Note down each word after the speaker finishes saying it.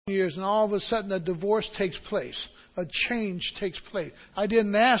years, and all of a sudden a divorce takes place. A change takes place. I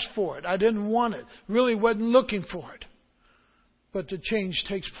didn't ask for it. I didn't want it. Really wasn't looking for it. But the change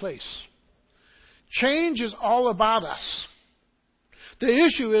takes place. Change is all about us. The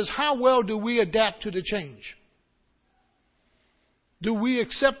issue is, how well do we adapt to the change? Do we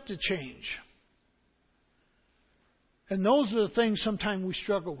accept the change? And those are the things sometimes we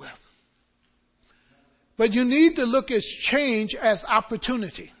struggle with. But you need to look at change as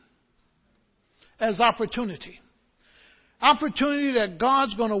opportunity. As opportunity. Opportunity that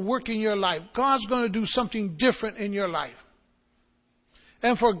God's going to work in your life. God's going to do something different in your life.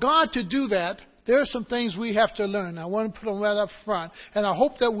 And for God to do that, there are some things we have to learn. I want to put them right up front. And I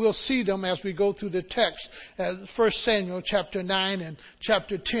hope that we'll see them as we go through the text. 1 Samuel chapter 9 and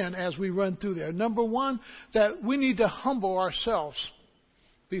chapter 10 as we run through there. Number one, that we need to humble ourselves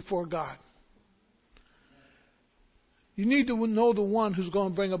before God. You need to know the one who's going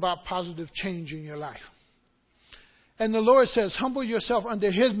to bring about positive change in your life. And the Lord says, humble yourself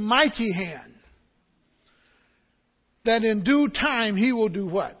under His mighty hand, that in due time He will do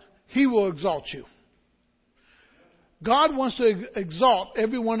what? He will exalt you. God wants to exalt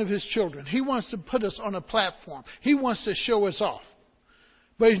every one of His children. He wants to put us on a platform. He wants to show us off.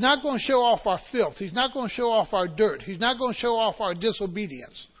 But He's not going to show off our filth. He's not going to show off our dirt. He's not going to show off our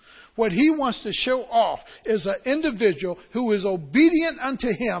disobedience. What He wants to show off is an individual who is obedient unto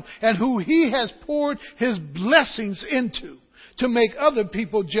Him and who He has poured His blessings into to make other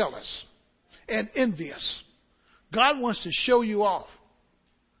people jealous and envious. God wants to show you off.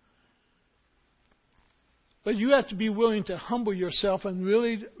 But you have to be willing to humble yourself and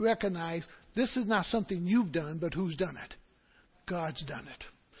really recognize this is not something you've done, but who's done it? God's done it.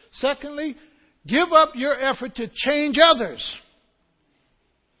 Secondly, give up your effort to change others.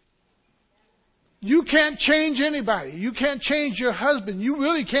 You can't change anybody. You can't change your husband. You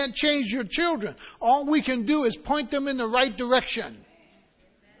really can't change your children. All we can do is point them in the right direction.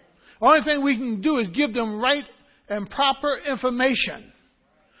 Only thing we can do is give them right and proper information.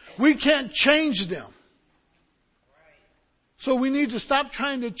 We can't change them. So we need to stop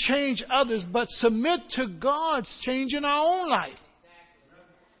trying to change others, but submit to God's change in our own life.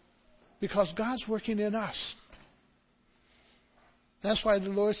 Because God's working in us. That's why the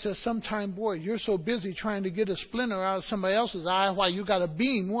Lord says, sometime, boy, you're so busy trying to get a splinter out of somebody else's eye, why you got a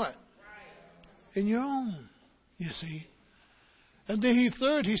beam, what? In your own, you see. And then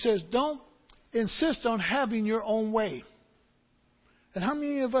he says, don't insist on having your own way. And how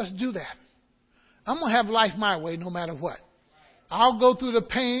many of us do that? I'm going to have life my way no matter what. I'll go through the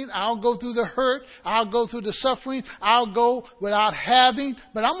pain. I'll go through the hurt. I'll go through the suffering. I'll go without having,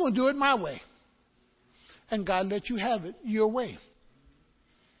 but I'm going to do it my way. And God let you have it your way.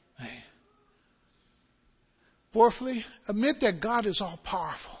 Fourthly, admit that God is all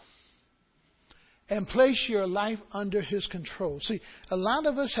powerful and place your life under His control. See, a lot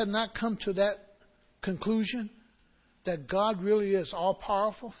of us have not come to that conclusion that God really is all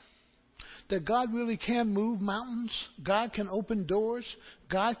powerful. That God really can move mountains. God can open doors.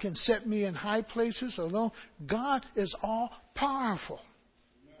 God can set me in high places alone. God is all powerful.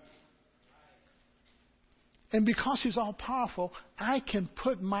 And because He's all powerful, I can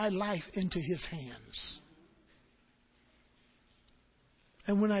put my life into His hands.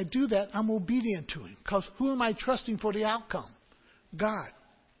 And when I do that, I'm obedient to Him. Because who am I trusting for the outcome? God.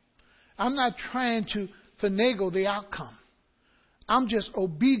 I'm not trying to finagle the outcome. I'm just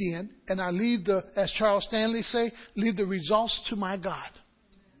obedient, and I leave as Charles Stanley say, leave the results to my God.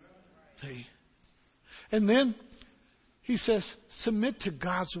 See? And then he says, submit to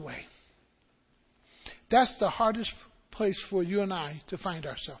God's way. That's the hardest place for you and I to find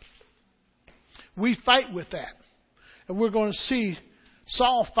ourselves. We fight with that. And we're going to see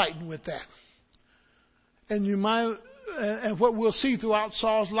Saul fighting with that. And what we'll see throughout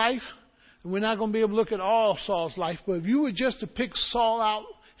Saul's life, we're not going to be able to look at all Saul's life, but if you were just to pick Saul out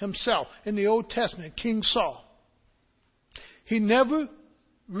himself in the Old Testament, King Saul, he never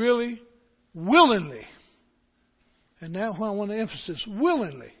really willingly, and that's what I want to emphasize,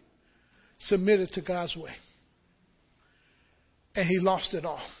 willingly submitted to God's way. And he lost it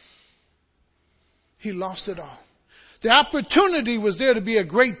all. He lost it all. The opportunity was there to be a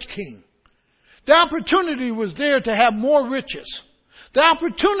great king. The opportunity was there to have more riches. The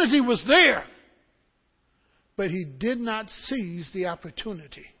opportunity was there. But he did not seize the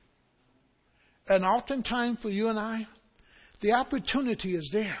opportunity. And oftentimes for you and I, the opportunity is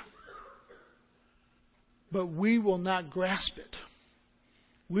there. But we will not grasp it.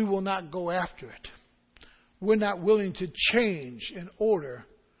 We will not go after it. We're not willing to change in order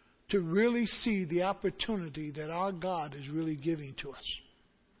to really see the opportunity that our God is really giving to us.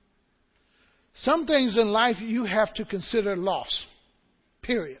 Some things in life you have to consider loss.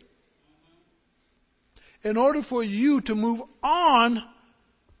 Period. In order for you to move on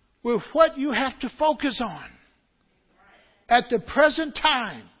with what you have to focus on at the present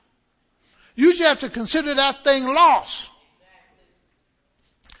time. You just have to consider that thing lost.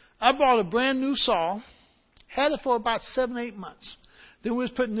 I bought a brand new saw, had it for about 7-8 months. Then we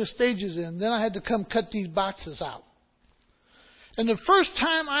was putting the stages in. Then I had to come cut these boxes out. And the first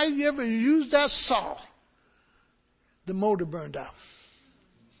time I ever used that saw, the motor burned out.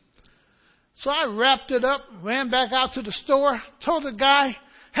 So I wrapped it up, ran back out to the store, told the guy,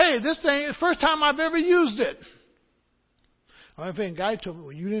 hey, this thing is the first time I've ever used it. The guy told me,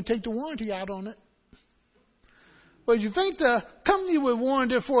 well, you didn't take the warranty out on it. Well, you think the company would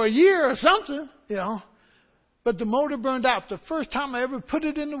warrant it for a year or something, you know. But the motor burned out the first time I ever put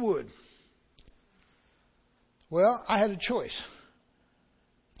it in the wood. Well, I had a choice.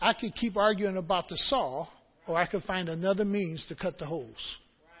 I could keep arguing about the saw, or I could find another means to cut the holes.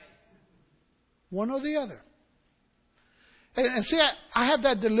 One or the other. And see, I have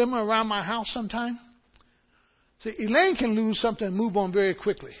that dilemma around my house sometimes. See, Elaine can lose something and move on very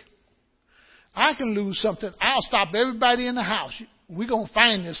quickly. I can lose something. I'll stop everybody in the house. We're going to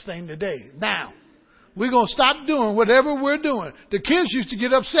find this thing today. Now. We're going to stop doing whatever we're doing. The kids used to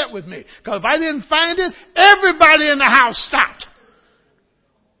get upset with me. Because if I didn't find it, everybody in the house stopped.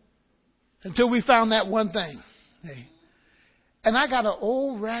 Until we found that one thing. And I got an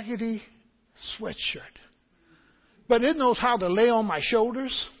old raggedy sweatshirt. But it knows how to lay on my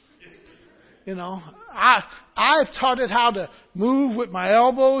shoulders. You know, I've taught it how to move with my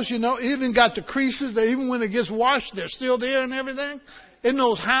elbows, you know, even got the creases that even when it gets washed, they're still there and everything. It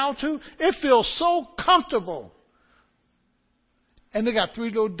knows how to. It feels so comfortable. And they got 3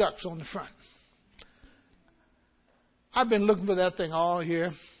 little ducks on the front. I've been looking for that thing all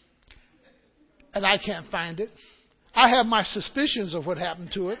year. And I can't find it. I have my suspicions of what happened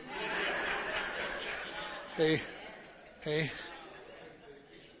to it. Hey.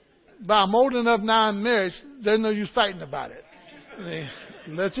 But I'm old enough now in marriage, there's no use fighting about it.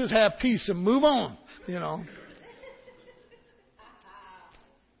 Let's just have peace and move on, you know.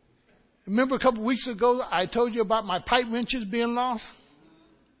 Remember a couple of weeks ago, I told you about my pipe wrenches being lost?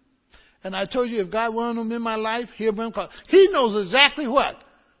 And I told you if God wanted them in my life, he'll bring them. He knows exactly what.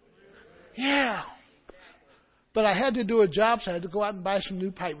 Yeah. But I had to do a job, so I had to go out and buy some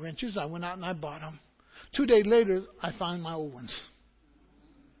new pipe wrenches. I went out and I bought them. 2 days later, I found my old ones.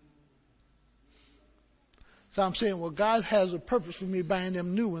 So I'm saying, well, God has a purpose for me buying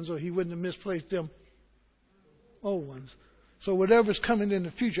them new ones, or he wouldn't have misplaced them old ones. So whatever's coming in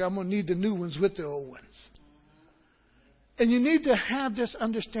the future, I'm going to need the new ones with the old ones. And you need to have this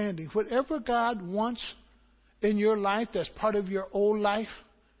understanding. Whatever God wants in your life that's part of your old life,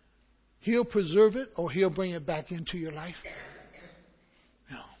 he'll preserve it or he'll bring it back into your life.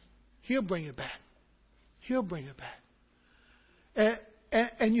 No, he'll bring it back. He'll bring it back.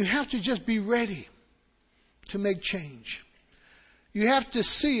 And you have to just be ready to make change. You have to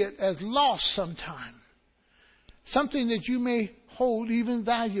see it as lost sometime. Something that you may hold even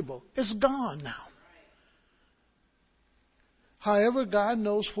valuable. It's gone now. However, God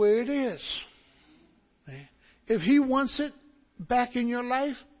knows where it is. If he wants it back in your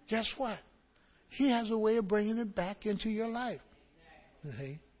life, guess what? He has a way of bringing it back into your life.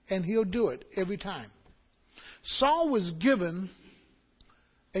 And he'll do it every time. Saul was given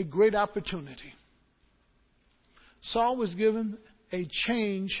a great opportunity. Saul was given a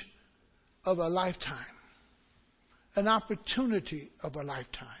change of a lifetime. An opportunity of a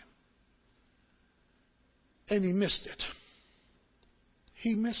lifetime. And he missed it.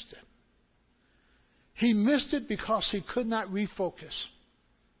 He missed it. He missed it because he could not refocus.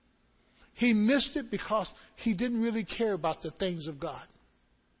 He missed it because he didn't really care about the things of God.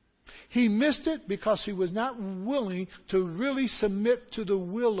 He missed it because he was not willing to really submit to the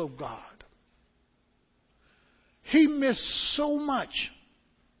will of God. He missed so much,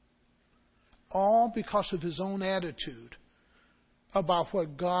 all because of his own attitude about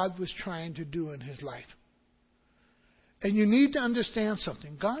what God was trying to do in his life. And you need to understand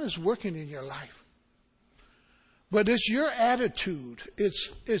something. God is working in your life. But it's your attitude,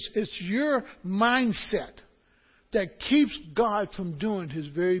 it's your mindset that keeps God from doing his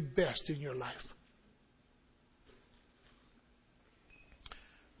very best in your life.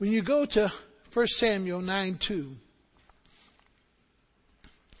 When you go to 1 Samuel 9:2,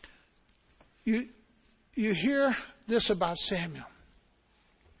 you hear this about Samuel.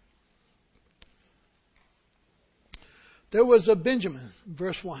 There was a Benjamin,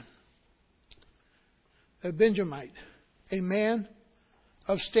 verse 1. A Benjamite, a man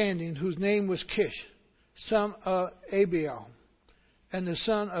of standing, whose name was Kish, son of Abiel, and the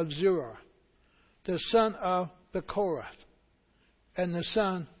son of Zerah, the son of Bechorath, and the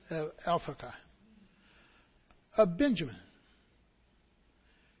son of Elphekah, of Benjamin.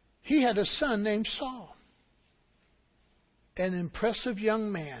 He had a son named Saul, an impressive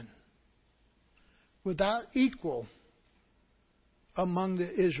young man, without equal among the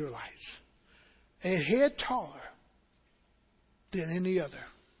Israelites, a head taller than any other.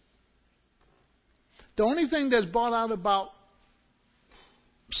 The only thing that's brought out about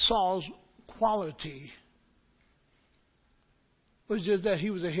Saul's quality was just that he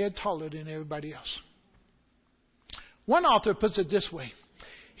was a head taller than everybody else. One author puts it this way: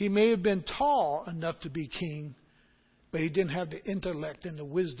 he may have been tall enough to be king, but he didn't have the intellect and the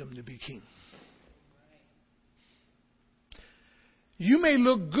wisdom to be king. You may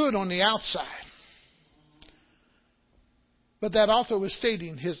look good on the outside, but that author was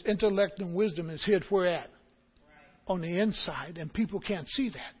stating his intellect and wisdom is hid where at? On the inside, and people can't see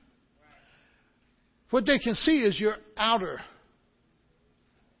that. What they can see is your outer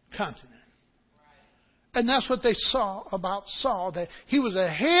continent. And that's what they saw about Saul, that he was a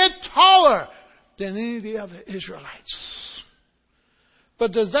head taller than any of the other Israelites.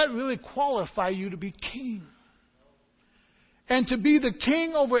 But does that really qualify you to be king? And to be the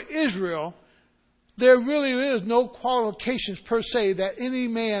king over Israel, there really is no qualifications per se that any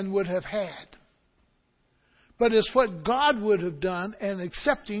man would have had. But it's what God would have done and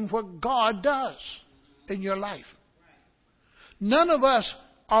accepting what God does in your life. None of us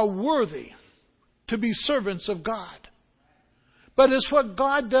are worthy to be servants of God. But it's what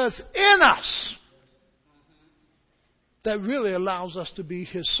God does in us that really allows us to be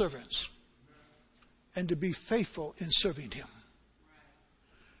His servants and to be faithful in serving Him.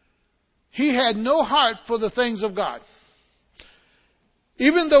 He had no heart for the things of God.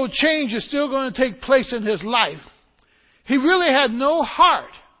 Even though change is still going to take place in his life, he really had no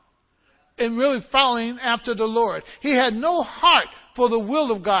heart in really following after the Lord. He had no heart for the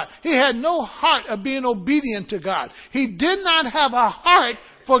will of God. He had no heart of being obedient to God. He did not have a heart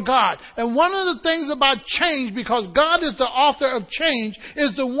for God. And one of the things about change, because God is the author of change,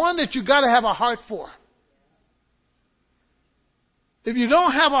 is the one that you got to have a heart for. If you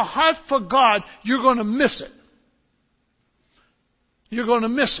don't have a heart for God, you're going to miss it. You're going to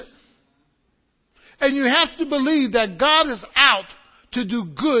miss it. And you have to believe that God is out to do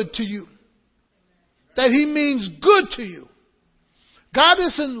good to you. That He means good to you. God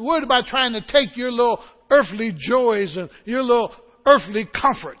isn't worried about trying to take your little earthly joys and your little earthly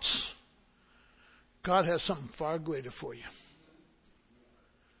comforts. God has something far greater for you.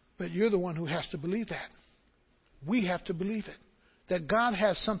 But you're the one who has to believe that. We have to believe it. That God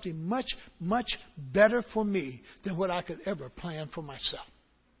has something much, much better for me than what I could ever plan for myself.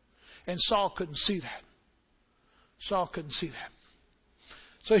 And Saul couldn't see that. Saul couldn't see that.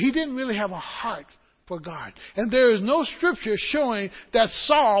 So he didn't really have a heart for God. And there is no scripture showing that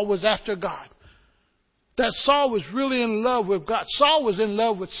Saul was after God. That Saul was really in love with God. Saul was in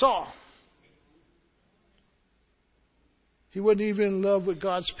love with Saul. He wasn't even in love with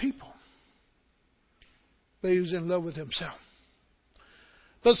God's people. But he was in love with himself.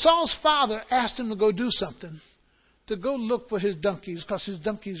 But Saul's father asked him to go do something, to go look for his donkeys, because his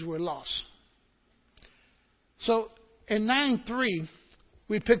donkeys were lost. So in 9:3,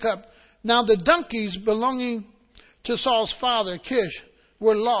 we pick up, now the donkeys belonging to Saul's father, Kish,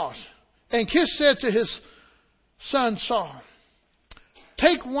 were lost. And Kish said to his son Saul,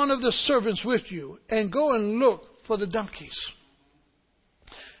 take one of the servants with you and go and look for the donkeys.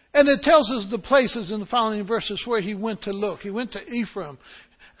 And it tells us the places in the following verses where he went to look. He went to Ephraim.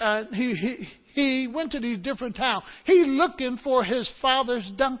 He went to these different towns. He's looking for his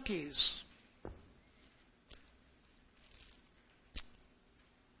father's donkeys.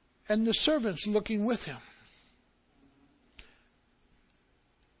 And the servants looking with him.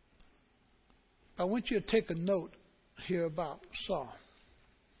 I want you to take a note here about Saul.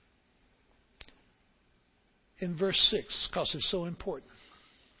 In verse 6, because it's so important.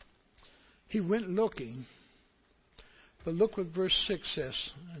 He went looking, but look what verse 6 says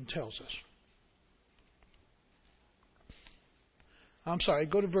and tells us. I'm sorry,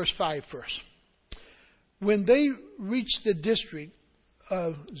 go to verse 5 first. When they reached the district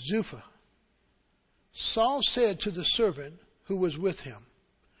of Zupha, Saul said to the servant who was with him,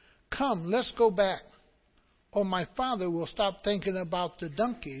 come, let's go back, or my father will stop thinking about the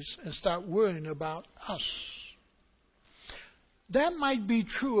donkeys and start worrying about us. That might be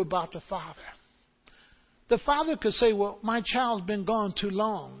true about the father. The father could say, well, my child's been gone too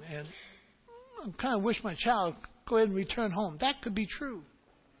long, and I kind of wish my child would go ahead and return home. That could be true.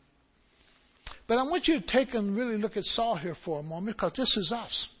 But I want you to take and really look at Saul here for a moment, because this is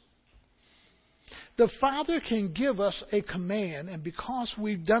us. The Father can give us a command, and because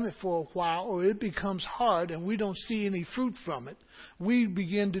we've done it for a while, or it becomes hard and we don't see any fruit from it, we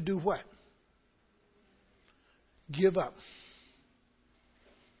begin to do what? Give up.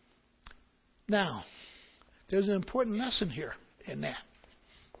 Now, there's an important lesson here in that.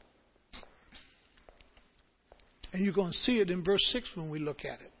 And you're going to see it in verse 6 when we look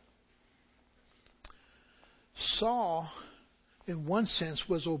at it. Saul, in one sense,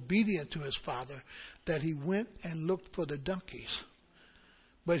 was obedient to his father, that he went and looked for the donkeys.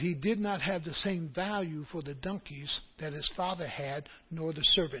 But he did not have the same value for the donkeys that his father had, nor the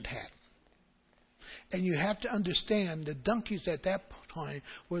servant had. And you have to understand, the donkeys at that time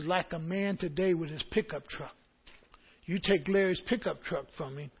was like a man today with his pickup truck. You take Larry's pickup truck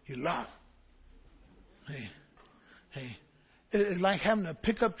from him, you love him. Hey. It's like having a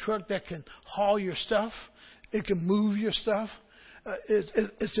pickup truck that can haul your stuff. It can move your stuff.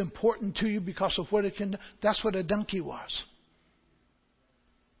 It's important to you because of what it can do. That's what a donkey was.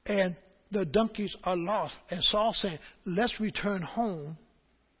 And the donkeys are lost. And Saul saying, let's return home,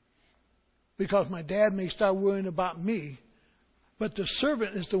 because my dad may start worrying about me. But the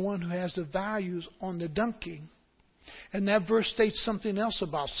servant is the one who has the values on the donkey. And that verse states something else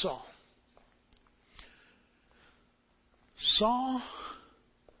about Saul. Saul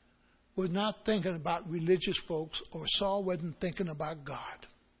was not thinking about religious folks, or Saul wasn't thinking about God.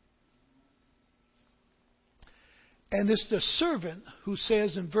 And it's the servant who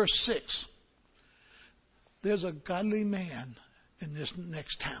says in verse 6, there's a godly man in this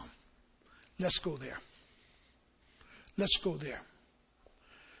next town. Let's go there. Let's go there.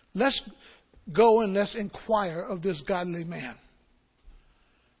 Let's go and let's inquire of this godly man.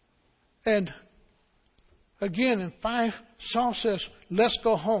 And again, in 5, Saul says, let's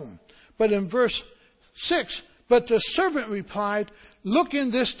go home. But in verse 6, but the servant replied, look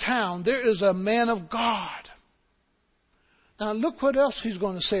in this town, there is a man of God. Now look what else he's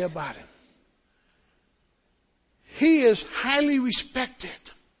going to say about him. He is highly respected.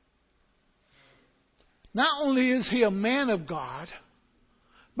 Not only is he a man of God,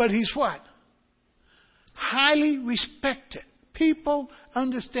 but he's what? Highly respected. People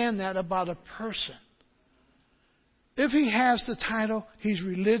understand that about a person. If he has the title, he's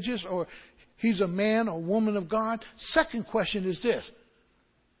religious, or he's a man or woman of God. Second question is this: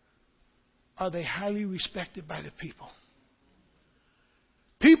 are they highly respected by the people?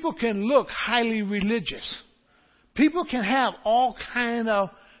 People can look highly religious. People can have all kind of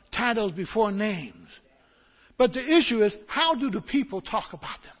titles before names. But the issue is, how do the people talk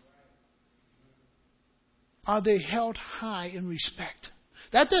about them? Are they held high in respect?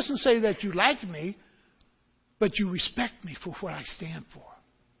 That doesn't say that you like me, but you respect me for what I stand for.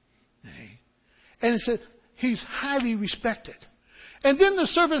 Okay? And it says he's highly respected. And then the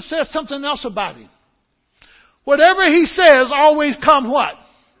servant says something else about him. Whatever he says always comes what?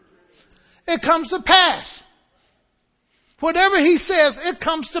 It comes to pass. Whatever he says, it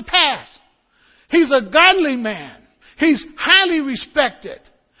comes to pass. He's a godly man. He's highly respected.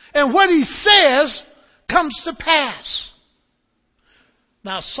 And what he says comes to pass.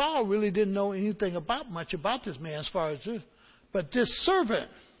 Now, Saul really didn't know anything much about this man as far as this. But this servant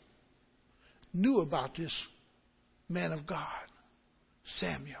knew about this man of God,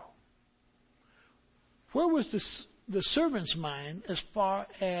 Samuel. Where was the servant's mind as far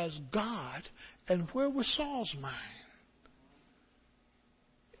as God, and where was Saul's mind?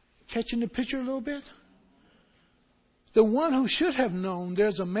 Catching the picture a little bit? The one who should have known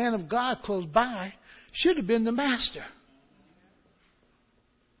there's a man of God close by should have been the master.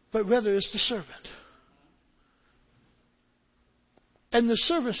 But rather it's the servant. And the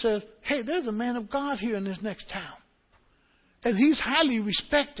servant says, hey, there's a man of God here in this next town. And he's highly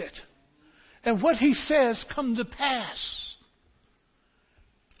respected. And what he says comes to pass.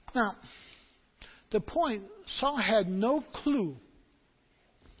 Now, the point, Saul had no clue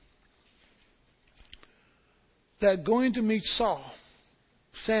that going to meet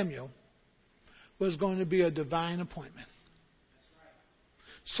Samuel, was going to be a divine appointment.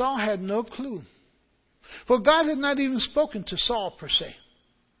 Saul had no clue. For God had not even spoken to Saul per se.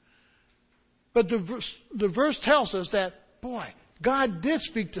 But the verse tells us that, boy, God did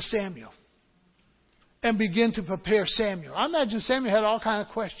speak to Samuel and begin to prepare Samuel. I imagine Samuel had all kinds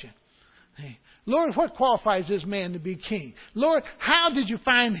of questions. Hey, Lord, what qualifies this man to be king? Lord, how did you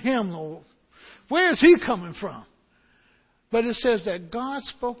find him, Lord? Where is he coming from? But it says that God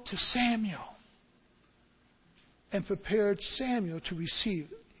spoke to Samuel and prepared Samuel to receive.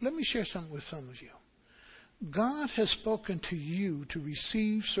 Let me share something with some of you. God has spoken to you to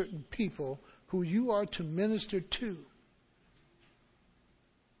receive certain people who you are to minister to.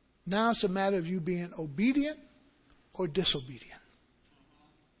 Now it's a matter of you being obedient or disobedient.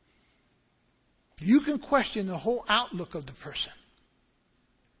 You can question the whole outlook of the person,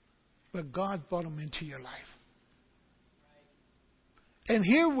 but God brought them into your life. And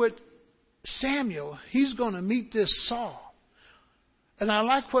here with Samuel, he's going to meet this Saul. And I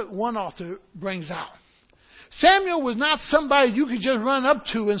like what one author brings out. Samuel was not somebody you could just run up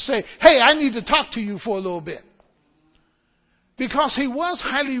to and say, hey, I need to talk to you for a little bit. Because he was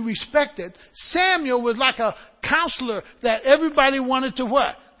highly respected, Samuel was like a counselor that everybody wanted to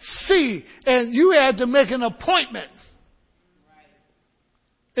what? See. And you had to make an appointment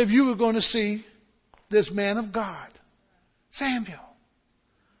if you were going to see this man of God, Samuel.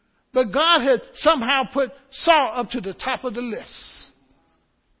 But God had somehow put Saul up to the top of the list.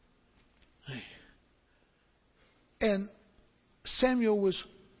 And Samuel was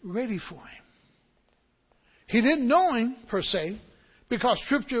ready for him. He didn't know him, per se, because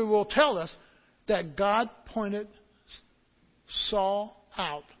Scripture will tell us that God pointed Saul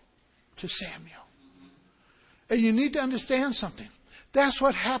out to Samuel. And you need to understand something. That's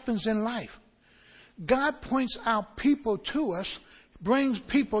what happens in life. God points out people to us, brings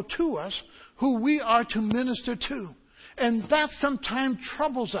people to us who we are to minister to. And that sometimes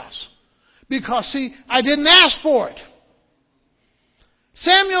troubles us. Because, see, I didn't ask for it.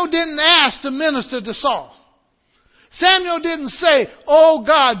 Samuel didn't ask to minister to Saul. Samuel didn't say, oh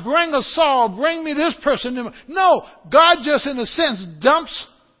God, bring a Saul, bring me this person. No, God just in a sense dumps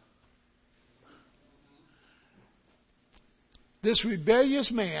this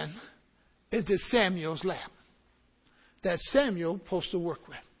rebellious man into Samuel's lap that Samuel was supposed to work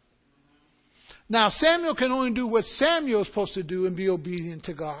with. Now Samuel can only do what Samuel is supposed to do and be obedient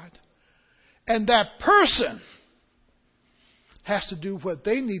to God. And that person has to do what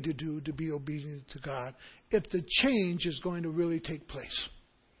they need to do to be obedient to God if the change is going to really take place.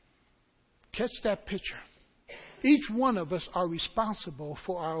 Catch that picture. Each one of us are responsible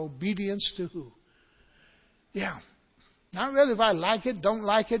for our obedience to who? Yeah. Not really if I like it, don't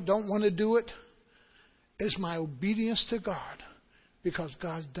want to do it. It's my obedience to God because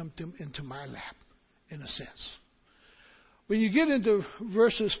God's dumped him into my lap, in a sense. When you get into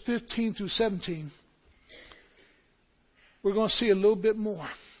verses 15 through 17, we're going to see a little bit more.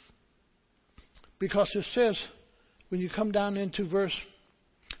 Because it says, when you come down into verse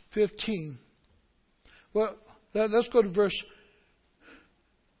 15, well, let's go to verse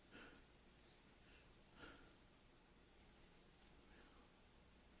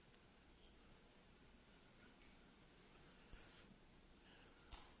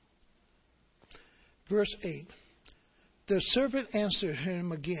 8. The servant answered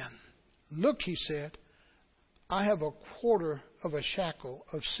him again. Look, he said, I have a quarter of a shekel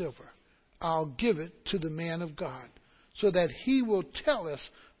of silver. I'll give it to the man of God so that he will tell us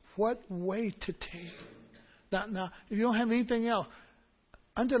what way to take. Now, if you don't have anything else,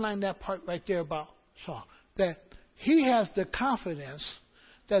 underline that part right there about Saul. That he has the confidence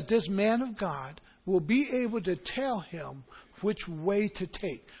that this man of God will be able to tell him which way to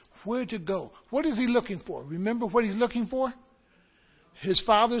take, where to go. What is he looking for? Remember what he's looking for? His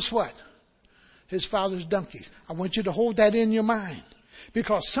father's what? His father's donkeys. I want you to hold that in your mind.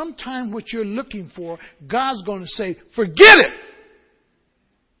 Because sometimes what you're looking for, God's going to say, forget it.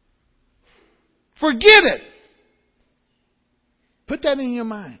 Forget it. Put that in your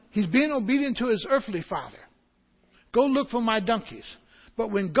mind. He's being obedient to his earthly father. Go look for my donkeys.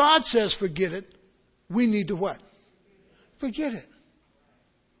 But when God says forget it, we need to what? Forget it.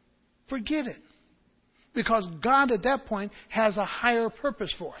 Forget it. Because God at that point has a higher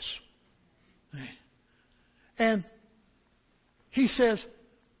purpose for us. And he says,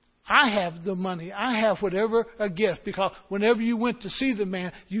 I have the money. I have whatever a gift. Because whenever you went to see the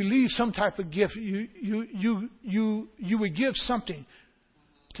man, you leave some type of gift. You would give something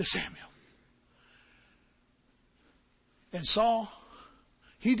to Samuel. And Saul,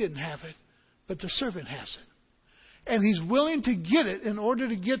 he didn't have it, but the servant has it. And he's willing to get it in order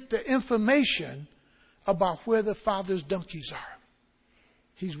to get the information about where the father's donkeys are.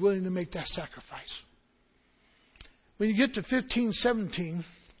 He's willing to make that sacrifice. When you get to 15:17,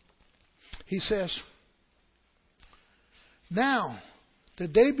 he says, now, the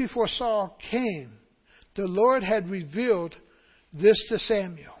day before Saul came, the Lord had revealed this to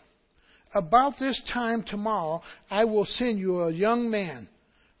Samuel. About this time tomorrow, I will send you a young man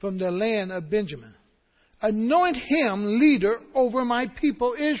from the land of Benjamin. Anoint him leader over my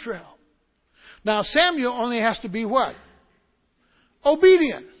people Israel. Now, Samuel only has to be what?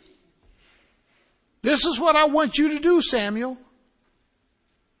 Obedient. This is what I want you to do, Samuel.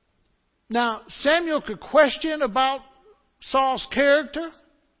 Now, Samuel could question about Saul's character.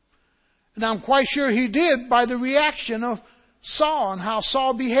 And I'm quite sure he did by the reaction of Saul and how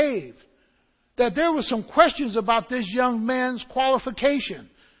Saul behaved. That there were some questions about this young man's qualification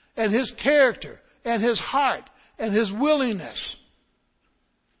and his character and his heart and his willingness.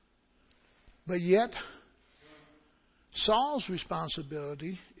 But yet, Saul's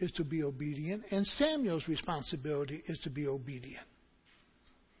responsibility is to be obedient, and Samuel's responsibility is to be obedient.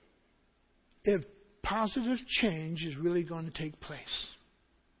 If positive change is really going to take place,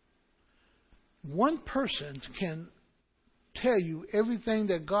 one person can tell you everything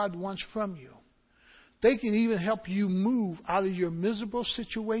that God wants from you. They can even help you move out of your miserable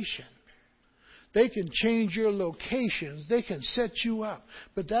situation. They can change your locations. They can set you up.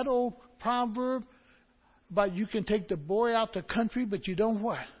 But that old proverb about you can take the boy out the country, but you don't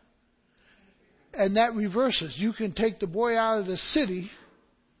what? And that reverses. You can take the boy out of the city,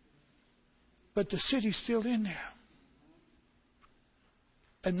 but the city's still in there.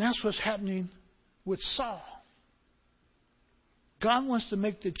 And that's what's happening with Saul. God wants to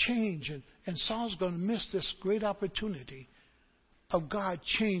make the change, and Saul's going to miss this great opportunity of God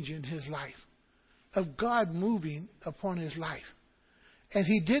changing his life, of God moving upon his life. And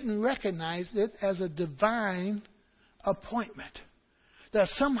he didn't recognize it as a divine appointment, that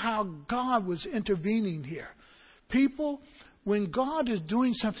somehow God was intervening here. People, when God is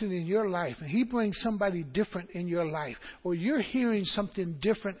doing something in your life and he brings somebody different in your life, or you're hearing something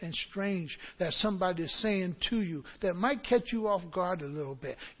different and strange that somebody is saying to you that might catch you off guard a little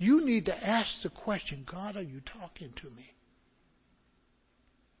bit, you need to ask the question, God, are you talking to me?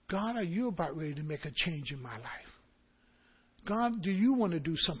 God, are you about ready to make a change in my life? God, do you want to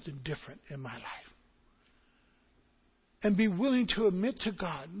do something different in my life? And be willing to admit to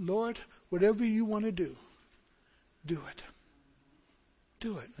God, Lord, whatever you want to do, do it.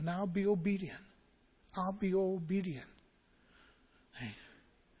 Do it. And I'll be obedient. I'll be obedient.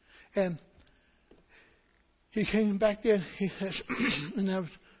 And he came back there. He says, in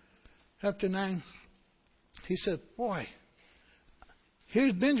chapter 9, he said, boy,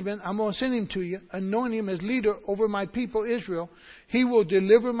 here's Benjamin. I'm going to send him to you. Anoint him as leader over my people Israel. He will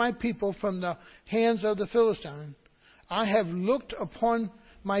deliver my people from the hands of the Philistines. I have looked upon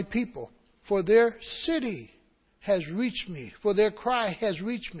my people, for their city has reached me, for their cry has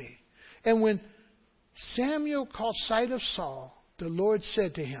reached me. And when Samuel caught sight of Saul, the Lord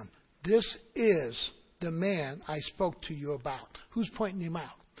said to him, this is the man I spoke to you about. Who's pointing him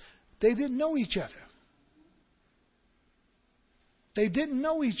out? They didn't know each other. They didn't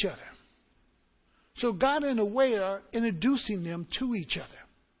know each other. So God, in a way, are introducing them to each other.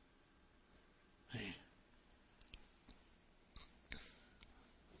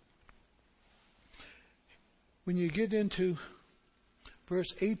 When you get into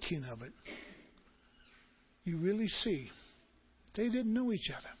verse 18 of it, you really see they didn't know each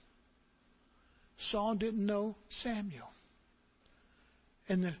other. Saul didn't know Samuel.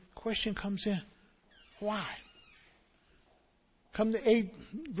 And the question comes in, why? Come to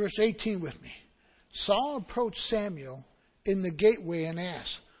verse 18 with me. Saul approached Samuel in the gateway and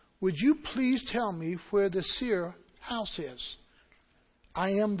asked, would you please tell me where the seer house is? I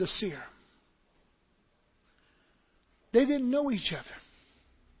am the seer. They didn't know each other.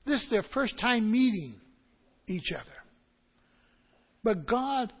 This is their first time meeting each other. But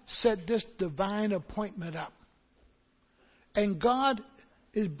God set this divine appointment up. And God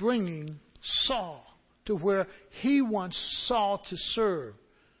is bringing Saul to where he wants Saul to serve.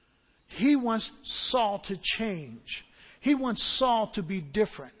 He wants Saul to change. He wants Saul to be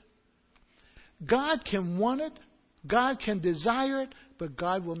different. God can want it. God can desire it. But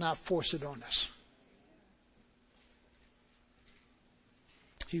God will not force it on us.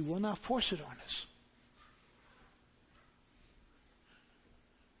 He will not force it on us.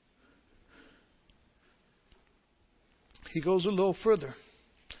 He goes a little further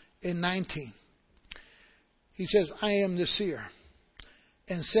in 19. He says, I am the seer.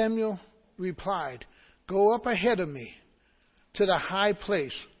 And Samuel replied, go up ahead of me to the high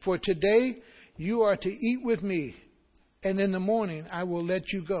place, for today you are to eat with me, and in the morning I will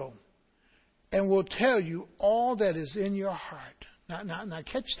let you go, and will tell you all that is in your heart. Now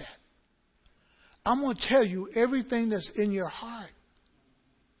catch that. I'm going to tell you everything that's in your heart.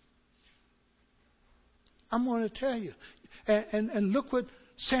 I'm going to tell you. And look what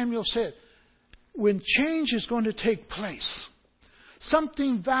Samuel said. When change is going to take place,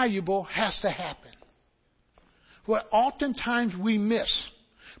 something valuable has to happen. What oftentimes we miss.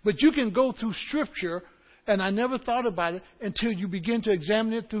 But you can go through Scripture, and I never thought about it until you begin to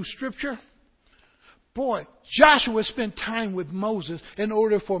examine it through Scripture. Boy, Joshua spent time with Moses in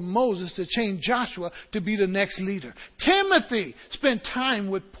order for Moses to change Joshua to be the next leader. Timothy spent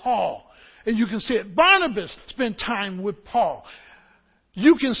time with Paul. And you can see it. Barnabas spent time with Paul.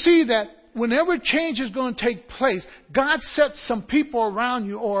 You can see that whenever change is going to take place, God sets some people around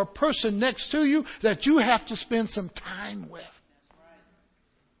you or a person next to you that you have to spend some time with.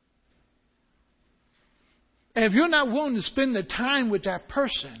 And if you're not willing to spend the time with that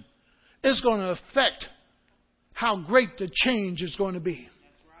person, it's going to affect how great the change is going to be.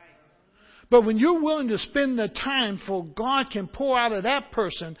 But when you're willing to spend the time for God can pour out of that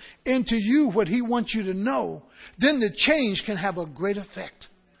person into you what He wants you to know, then the change can have a great effect.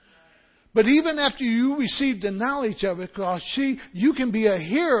 But even after you receive the knowledge of it, because you can be a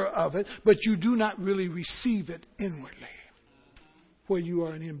hearer of it, but you do not really receive it inwardly, where you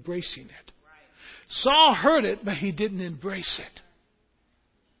are embracing it. Saul heard it, but he didn't embrace it.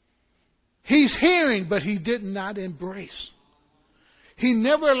 He's hearing, but he did not embrace. He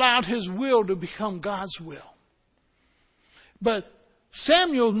never allowed his will to become God's will. But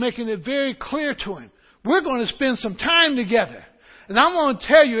Samuel's making it very clear to him. We're going to spend some time together. And I'm going to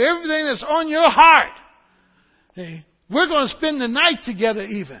tell you everything that's on your heart. Hey, we're going to spend the night together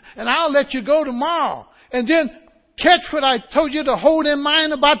even. And I'll let you go tomorrow. And then catch what I told you to hold in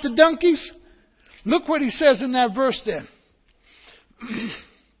mind about the donkeys. Look what he says in that verse then.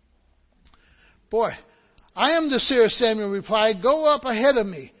 Boy, I am the seer, Samuel replied. Go up ahead of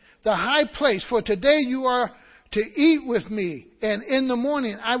me, the high place, for today you are to eat with me, and in the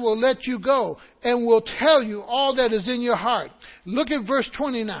morning I will let you go, and will tell you all that is in your heart. Look at verse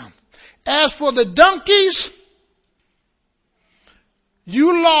 20 now. As for the donkeys,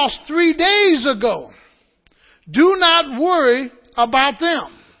 you lost 3 days ago. Do not worry about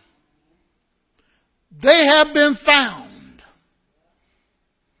them. They have been found.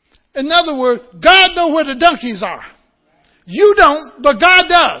 In other words, God knows where the donkeys are. You don't, but God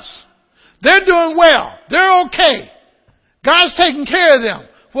does. They're doing well. They're okay. God's taking care of them.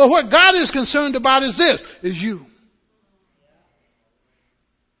 Well, what God is concerned about is this, is you.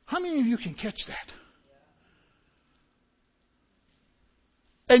 How many of you can catch that?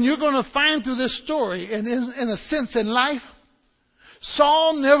 And you're going to find through this story, and in a sense in life,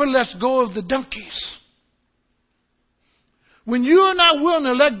 Saul never lets go of the donkeys. When you are not willing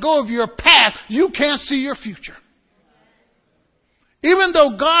to let go of your past, you can't see your future. Even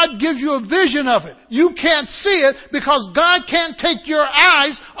though God gives you a vision of it, you can't see it because God can't take your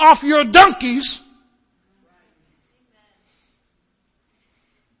eyes off your donkeys.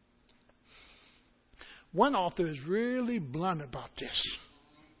 One author is really blunt about this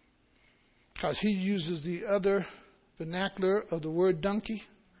because he uses the other vernacular of the word donkey.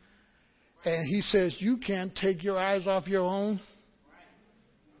 And he says, you can't take your eyes off your own.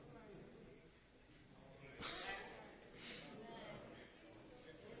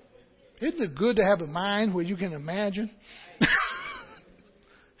 Isn't it good to have a mind where you can imagine?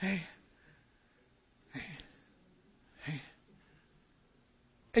 Hey.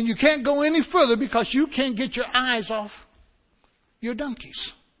 And you can't go any further because you can't get your eyes off your donkeys.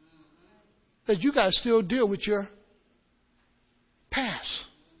 That you got to still deal with your past.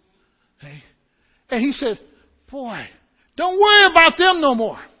 Hey. And he says, boy, don't worry about them no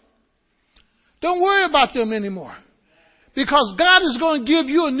more. Don't worry about them anymore. Because God is going to give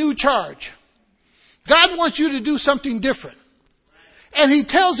you a new charge. God wants you to do something different. And he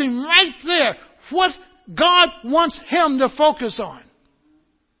tells him right there what God wants him to focus on.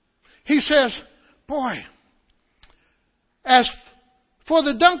 He says, boy, as for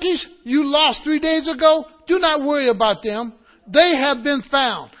the donkeys you lost 3 days ago, do not worry about them. They have been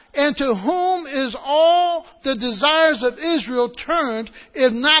found. And to whom is all the desires of Israel turned,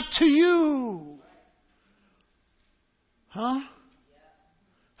 if not to you? Huh?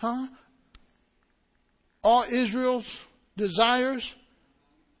 All Israel's desires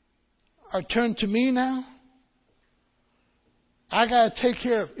are turned to me now? I got to take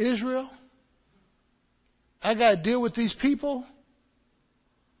care of Israel? I got to deal with these people?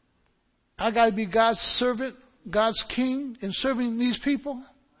 I got to be God's servant, God's king in serving these people?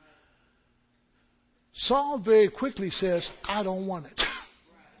 Saul very quickly says, I don't want it.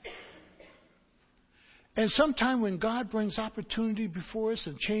 And sometime when God brings opportunity before us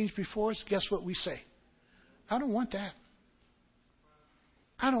and change before us, guess what we say? I don't want that.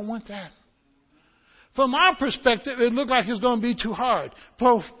 I don't want that. From our perspective, it looked like it's going to be too hard.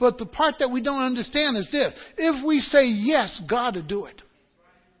 But the part that we don't understand is this. If we say yes, God will do it.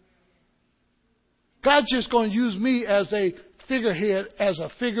 God's just going to use me as a figurehead, as a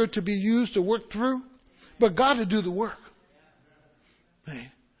figure to be used to work through. But God will do the work.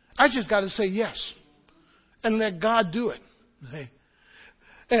 I just got to say yes. and let God do it.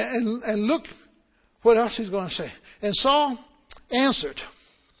 And look what else he's going to say. And Saul answered.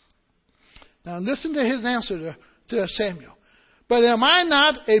 Now listen to his answer to Samuel. But am I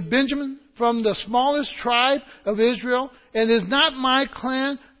not a Benjamin from the smallest tribe of Israel? And is not my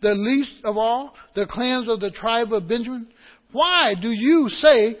clan the least of all the clans of the tribe of Benjamin? Why do you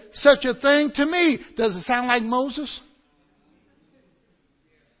say such a thing to me? Does it sound like Moses?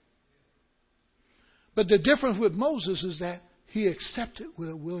 But the difference with Moses is that he accepted with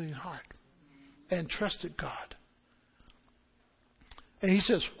a willing heart and trusted God. And he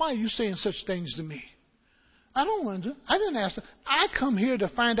says, why are you saying such things to me? I don't want to. I didn't ask them. I come here to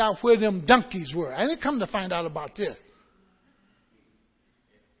find out where them donkeys were. I didn't come to find out about this.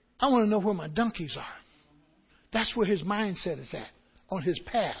 I want to know where my donkeys are. That's where his mindset is at. On his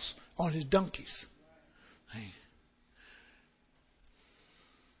past. On his donkeys.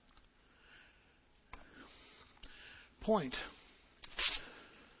 Point.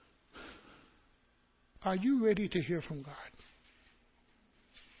 Are you ready to hear from God?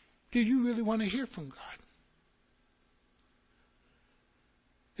 Do you really want to hear from God?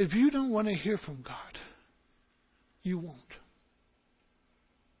 If you don't want to hear from God, you won't.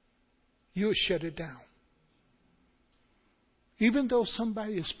 You'll shut it down. Even though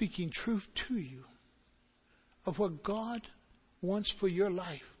somebody is speaking truth to you of what God wants for your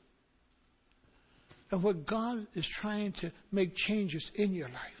life, of what God is trying to make changes in your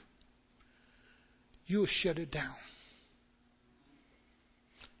life, you'll shut it down.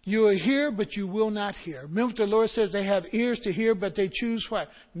 You will hear, but you will not hear. Remember, the Lord says they have ears to hear, but they choose what?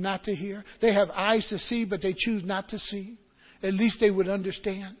 Not to hear. They have eyes to see, but they choose not to see. At least they would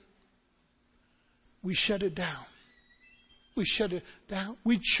understand. We shut it down. We shut it down.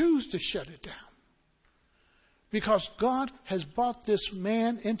 We choose to shut it down. Because God has brought this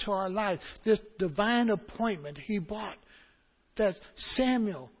man into our life, this divine appointment he brought, that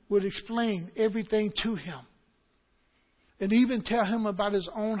Samuel would explain everything to him. And even tell him about his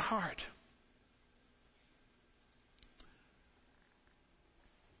own heart.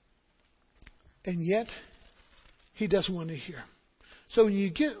 And yet, he doesn't want to hear. So when you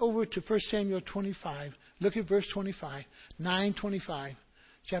get over to 1 Samuel 25, look at verse 25, 9:25,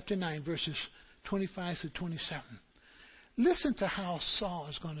 chapter 9, verses 25 to 27. Listen to how Saul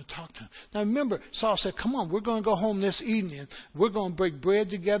is going to talk to him. Now remember, Saul said, come on, we're going to go home this evening. We're going to break bread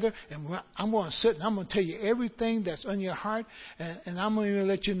together, and I'm going to sit and I'm going to tell you everything that's on your heart, and I'm going to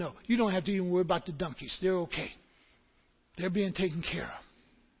let you know. You don't have to even worry about the donkeys. They're okay. They're being taken care of.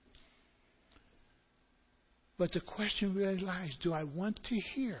 But the question really lies, do I want to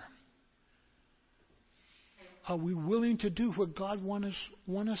hear? Are we willing to do what God wants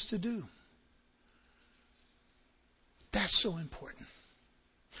us to do? That's so important.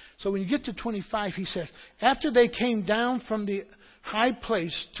 So when you get to 25, he says, after they came down from the high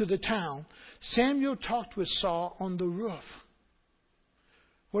place to the town, Samuel talked with Saul on the roof.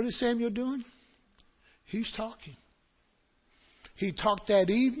 What is Samuel doing? He's talking. He talked that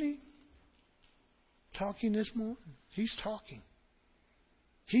evening. Talking this morning. He's talking.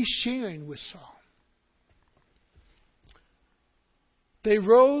 He's sharing with Saul. They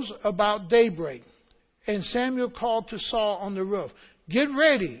rose about daybreak. And Samuel called to Saul on the roof, get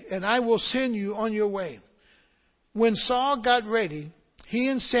ready, and I will send you on your way. When Saul got ready, he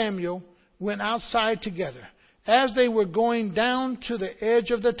and Samuel went outside together. As they were going down to the edge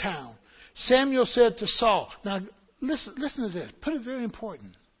of the town, Samuel said to Saul, now listen to this, put it very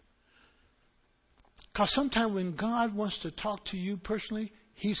important. Because sometimes when God wants to talk to you personally,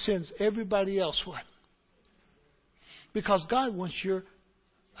 he sends everybody else what? Because God wants your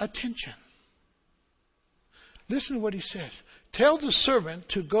attention. Listen to what he says. Tell the servant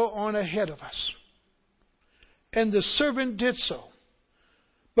to go on ahead of us. And the servant did so.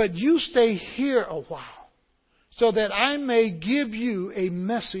 But you stay here a while, so that I may give you a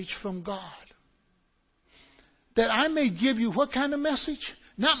message from God. That I may give you what kind of message?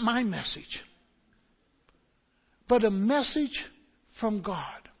 Not my message, but a message from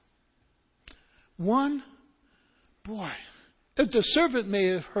God. One, boy, if the servant may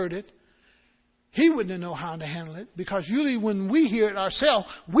have heard it, he wouldn't know how to handle it, because usually when we hear it ourselves,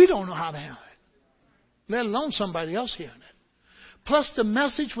 we don't know how to handle it, let alone somebody else hearing it. Plus, the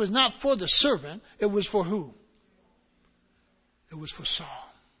message was not for the servant. It was for who? It was for Saul.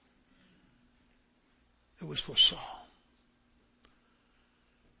 It was for Saul.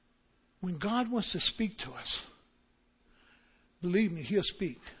 When God wants to speak to us, believe me, he'll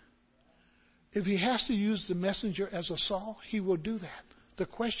speak. If he has to use the messenger as a Saul, he will do that. The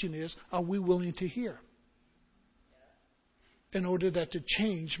question is, are we willing to hear? In order that the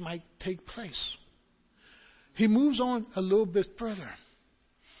change might take place. He moves on a little bit further.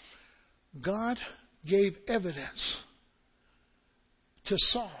 God gave evidence to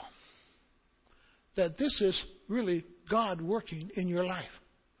Saul that this is really God working in your life.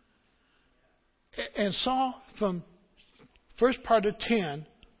 And Saul, from first part of 10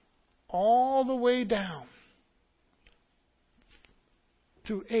 all the way down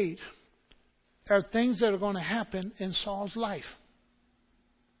through 8 are things that are going to happen in Saul's life.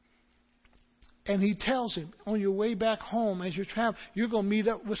 And he tells him, on your way back home as you travel, you're going to meet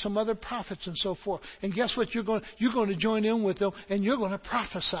up with some other prophets and so forth. And guess what? You're going to join in with them and you're going to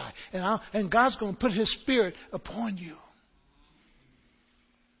prophesy. And God's going to put His Spirit upon you.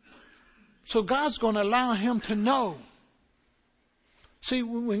 So God's going to allow him to know. See,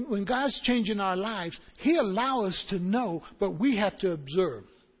 when God's changing our lives, He allows us to know, but we have to observe.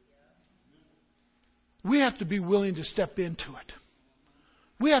 We have to be willing to step into it.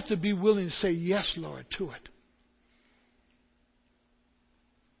 We have to be willing to say yes, Lord, to it.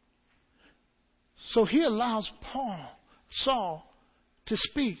 So He allows Saul, to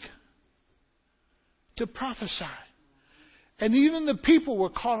speak, to prophesy. And even the people were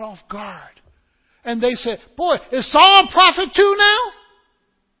caught off guard. And they said, boy, is Saul a prophet too now?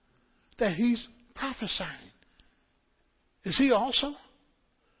 That he's prophesying. Is he also?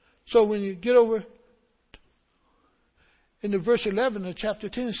 So when you get over into verse 11 of chapter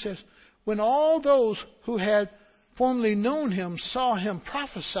 10, it says, when all those who had formerly known him saw him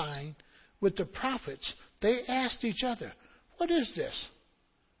prophesying with the prophets, they asked each other, what is this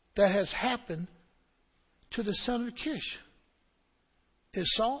that has happened to the son of Kish? Is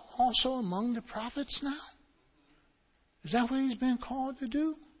Saul also among the prophets now? Is that what he's been called to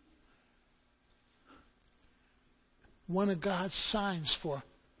do? One of God's signs for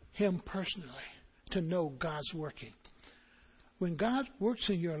him personally, to know God's working. When God works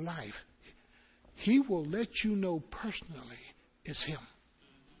in your life, He will let you know personally it's Him.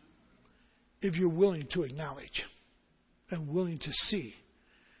 If you're willing to acknowledge and willing to see.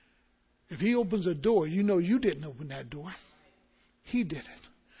 If He opens a door, you know you didn't open that door. He did it.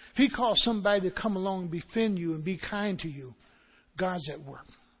 If He calls somebody to come along and befriend you and be kind to you, God's at work.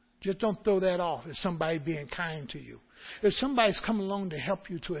 Just don't throw that off as somebody being kind to you. If somebody's come along to help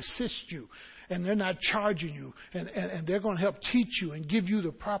you, to assist you, and they're not charging you, and they're going to help teach you and give you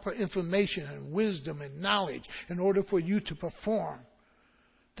the proper information and wisdom and knowledge in order for you to perform,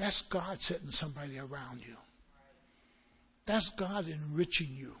 that's God setting somebody around you. That's God enriching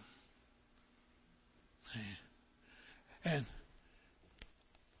you. And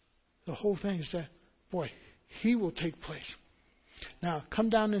the whole thing is that, boy, He will take place. Now, come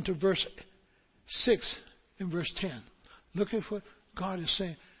down into verse 6 and verse 10. Look at what God is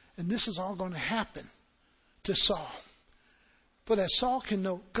saying. And this is all going to happen to Saul. For that Saul can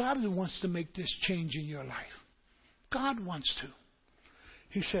know God wants to make this change in your life. God wants to.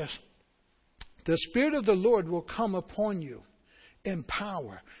 He says, the Spirit of the Lord will come upon you in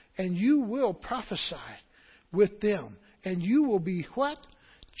power, and you will prophesy with them, and you will be what?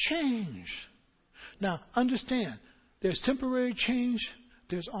 Changed. Now, understand, there's temporary change,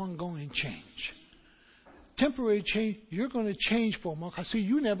 there's ongoing change. Temporary change, you're going to change for a moment. I see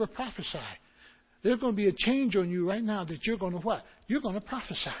you never prophesy. There's going to be a change on you right now that you're going to what? You're going to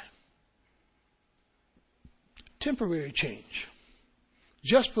prophesy. Temporary change.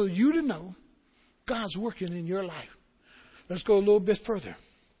 Just for you to know God's working in your life. Let's go a little bit further.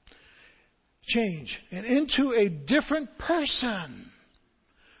 Change. And into a different person.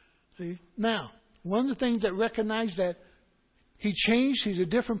 See? Now, one of the things that recognize that he changed, he's a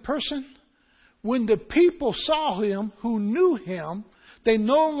different person. When the people saw him who knew him, they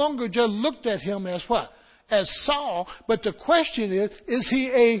no longer just looked at him as what? As Saul. But the question is he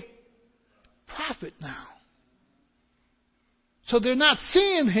a prophet now? So they're not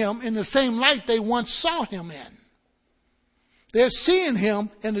seeing him in the same light they once saw him in. They're seeing him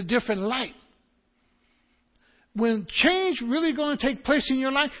in a different light. When change really going to take place in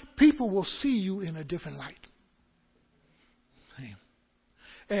your life, people will see you in a different light.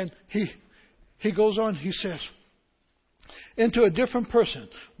 And he goes on, he says, into a different person.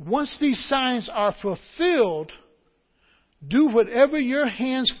 Once these signs are fulfilled, do whatever your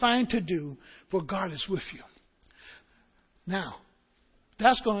hands find to do, for God is with you. Now,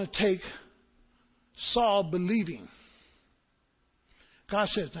 that's going to take Saul believing. God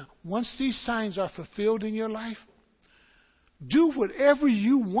says, now, once these signs are fulfilled in your life, do whatever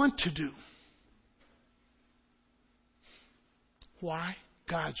you want to do. Why?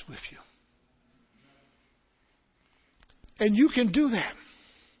 God's with you. And you can do that.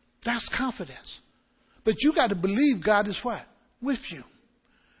 That's confidence. But you got to believe God is what? With you.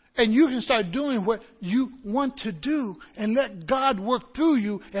 And you can start doing what you want to do and let God work through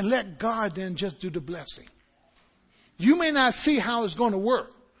you and let God then just do the blessing. You may not see how it's going to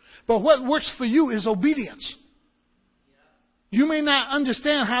work, but what works for you is obedience. You may not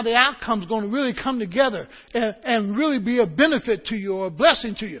understand how the outcome is going to really come together and really be a benefit to you or a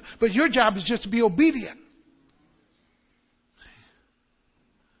blessing to you. But your job is just to be obedient.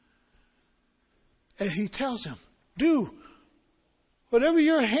 And he tells him, do whatever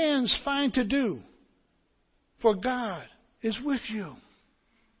your hands find to do, for God is with you.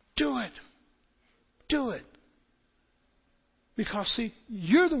 Do it. Do it. Because, see,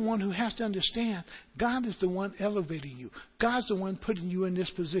 you're the one who has to understand God is the one elevating you. God's the one putting you in this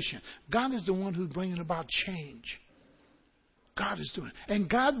position. God is the one who's bringing about change. God is doing it. And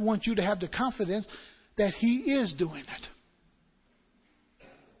God wants you to have the confidence that He is doing it.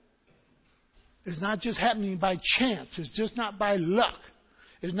 It's not just happening by chance. It's just not by luck.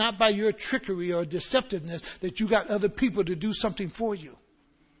 It's not by your trickery or deceptiveness that you got other people to do something for you.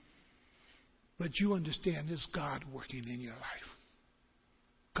 But you understand it's God working in your life.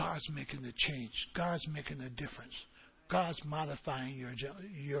 God's making the change. God's making a difference. God's modifying your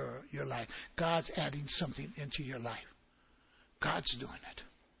life. God's adding something into your life. God's doing it.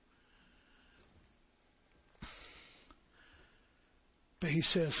 But he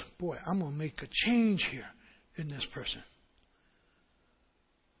says, boy, I'm going to make a change here in this person.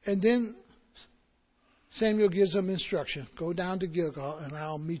 And then Samuel gives them instruction. Go down to Gilgal and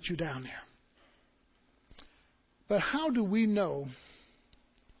I'll meet you down there. But how do we know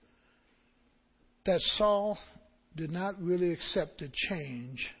that Saul did not really accept the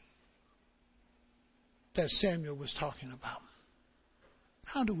change that Samuel was talking about?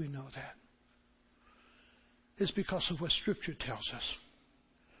 How do we know that? It's because of what Scripture tells us.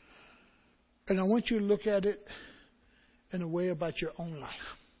 And I want you to look at it in a way about your own life.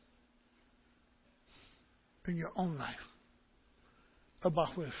 In your own life.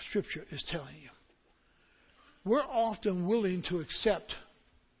 About what Scripture is telling you. We're often willing to accept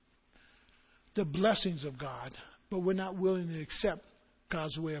the blessings of God, but we're not willing to accept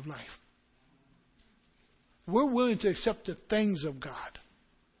God's way of life. We're willing to accept the things of God,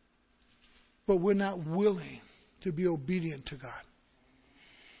 but we're not willing to be obedient to God.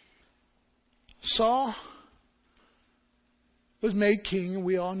 Saul was made king, and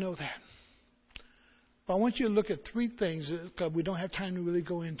we all know that. But I want you to look at three things, because we don't have time to really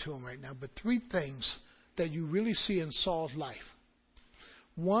go into them right now, but three things that you really see in Saul's life.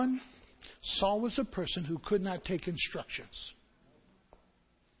 One, Saul was a person who could not take instructions.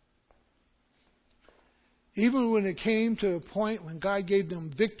 Even when it came to a point when God gave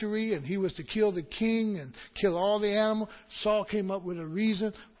them victory and he was to kill the king and kill all the animals, Saul came up with a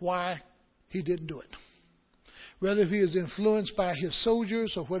reason why he didn't do it. Whether he was influenced by his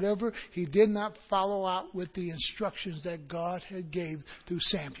soldiers or whatever, he did not follow out with the instructions that God had gave through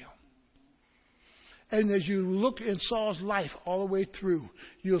Samuel. And as you look in Saul's life all the way through,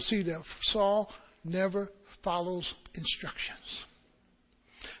 you'll see that Saul never follows instructions.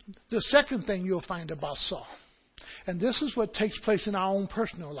 The second thing you'll find about Saul, and this is what takes place in our own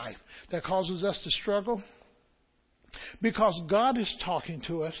personal life that causes us to struggle, because God is talking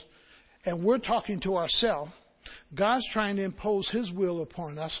to us and we're talking to ourselves. God's trying to impose His will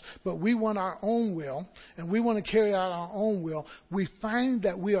upon us, but we want our own will, and we want to carry out our own will. We find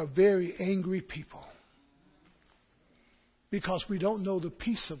that we are very angry people because we don't know the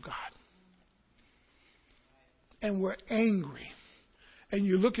peace of God. And we're angry. And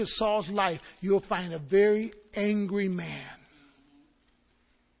you look at Saul's life, you'll find a very angry man.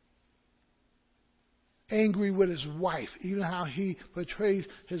 Angry with his wife, even how he portrays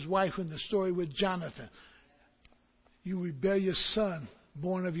his wife in the story with Jonathan. You rebellious son,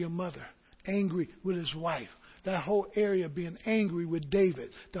 born of your mother. Angry with his wife. That whole area being angry with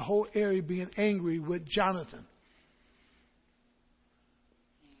David. The whole area being angry with Jonathan.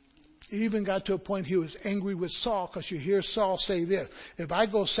 He even got to a point he was angry with Saul, because you hear Saul say this: if I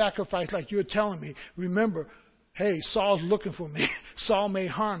go sacrifice like you're telling me, remember, hey, Saul's looking for me. Saul may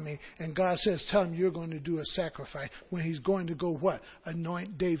harm me. And God says, tell him you're going to do a sacrifice, when he's going to go what?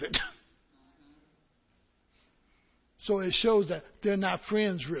 Anoint David. So it shows that they're not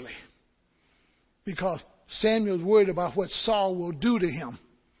friends really, because Samuel's worried about what Saul will do to him.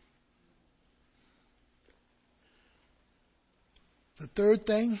 The third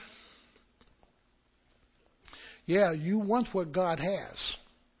thing, yeah, you want what God has,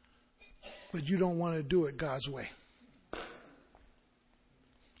 but you don't want to do it God's way.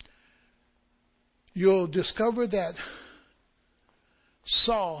 You'll discover that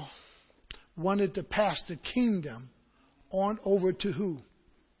Saul wanted to pass the kingdom on over to who?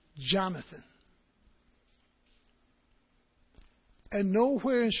 Jonathan. And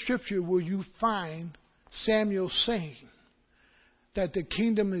nowhere in Scripture will you find Samuel saying that the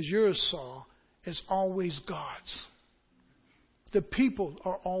kingdom is yours, Saul, is always God's. The people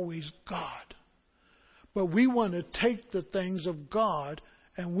are always God. But we want to take the things of God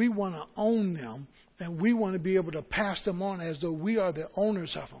and we want to own them and we want to be able to pass them on as though we are the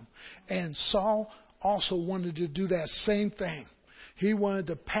owners of them. And Saul also wanted to do that same thing. He wanted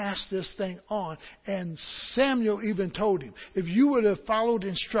to pass this thing on. And Samuel even told him, if you would have followed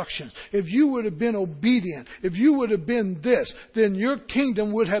instructions, if you would have been obedient, if you would have been this, then your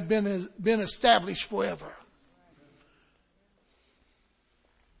kingdom would have been established forever.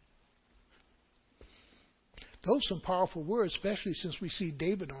 Those are some powerful words, especially since we see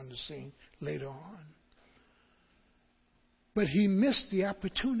David on the scene later on. But he missed the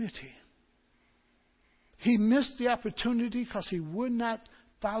opportunity. He missed the opportunity because he would not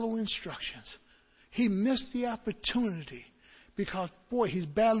follow instructions. He missed the opportunity because, boy, he's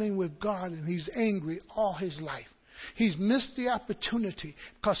battling with God and he's angry all his life. He's missed the opportunity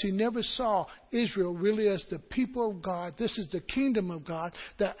because he never saw Israel really as the people of God. This is the kingdom of God,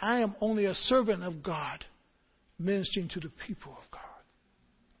 that I am only a servant of God, ministering to the people of God.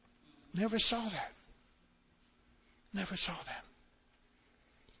 Never saw that. Never saw that.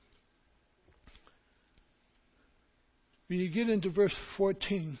 When you get into verse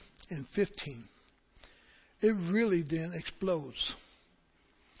 14 and 15, it really then explodes.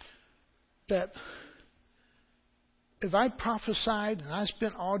 That if I prophesied and I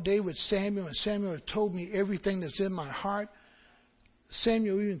spent all day with Samuel and Samuel had told me everything that's in my heart,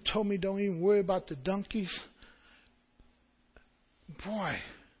 Samuel even told me don't even worry about the donkeys. Boy,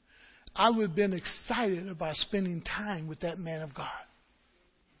 I would have been excited about spending time with that man of God.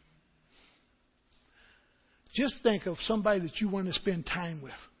 Just think of somebody that you want to spend time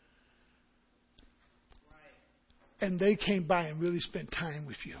with. And they came by and really spent time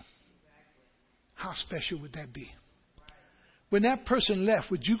with you. How special would that be? When that person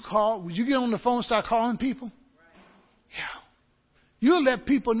left, would you call? Would you get on the phone and start calling people? Yeah. You'll let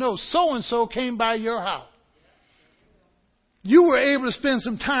people know so-and-so came by your house. You were able to spend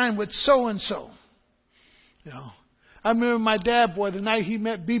some time with so-and-so. You know, I remember my dad, boy, the night he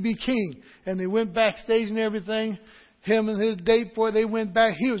met B.B. King, and they went backstage and everything. Him and his date, boy, they went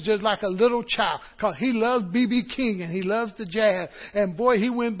back. He was just like a little child because he loved B.B. King and he loves the jazz. And boy, he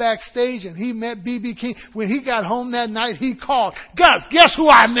went backstage and he met B.B. King. When he got home that night, he called, Gus, guess who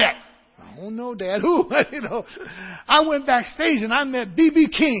I met? I don't know, Dad. Who? You know, I went backstage and I met B.B.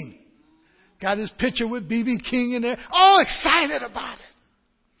 King. Got his picture with B.B. King in there. All excited about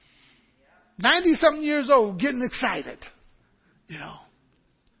it. 90-something years old, getting excited. You know.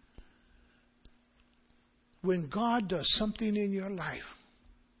 When God does something in your life,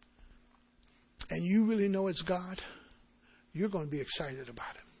 and you really know it's God, you're going to be excited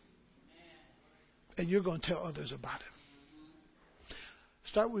about it. And you're going to tell others about it.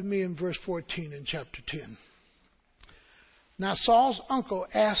 Start with me in verse 14 in chapter 10. Now Saul's uncle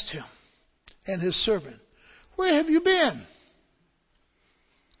asked him and his servant, where have you been?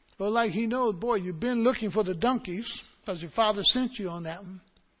 Well, like he knows, boy, you've been looking for the donkeys because your father sent you on that one.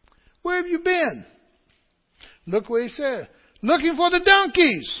 Where have you been? Look what he said. Looking for the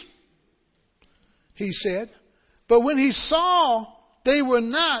donkeys, he said. But when he saw they were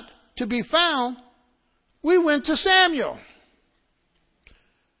not to be found, we went to Samuel.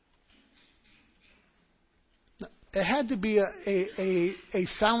 There had to be a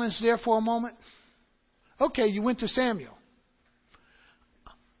silence there for a moment. Okay, you went to Samuel.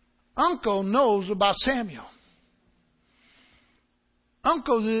 Uncle knows about Samuel.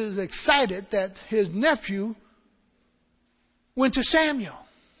 Uncle is excited that his nephew went to Samuel.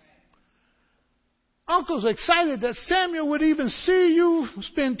 Uncle's excited that Samuel would even see you,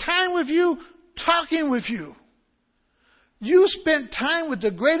 spend time with you, talking with you. You spent time with the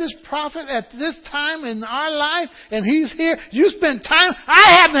greatest prophet at this time in our life, and he's here. You spent time.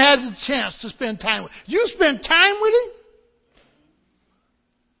 I haven't had the chance to spend time with him. You spent time with him?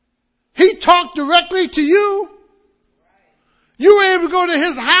 He talked directly to you. You were able to go to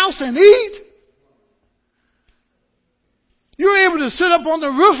his house and eat. You were able to sit up on the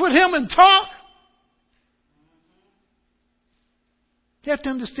roof with him and talk. You have to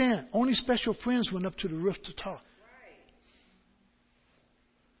understand, only special friends went up to the roof to talk.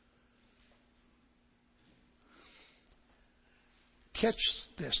 Catch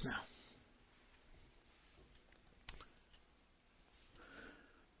this now.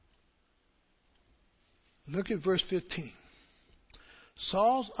 Look at verse 15.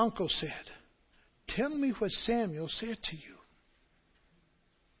 Saul's uncle said, tell me what Samuel said to you.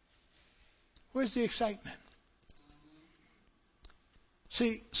 Where's the excitement?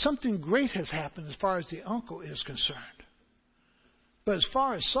 See, something great has happened as far as the uncle is concerned. But as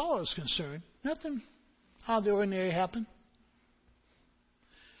far as Saul is concerned, nothing out of the ordinary happened.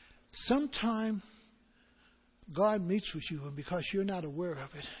 Sometime God meets with you, and because you're not aware of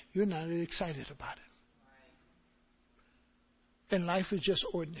it, you're not excited about it. And life is just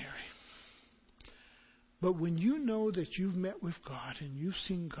ordinary. But when you know that you've met with God and you've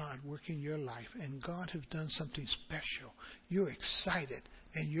seen God work in your life and God has done something special, you're excited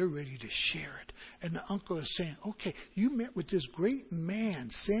and you're ready to share it. And the uncle is saying, okay, you met with this great man,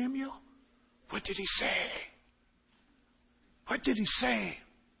 Samuel. What did he say? What did he say?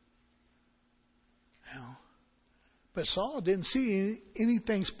 You know, but Saul didn't see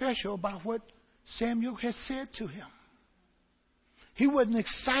anything special about what Samuel had said to him. He wasn't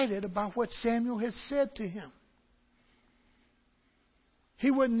excited about what Samuel had said to him.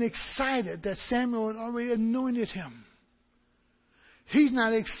 He wasn't excited that Samuel had already anointed him. He's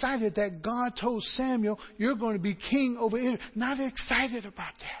not excited that God told Samuel, you're going to be king over Israel. Not excited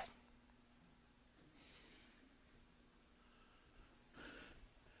about that.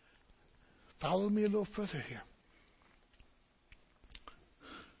 Follow me a little further here.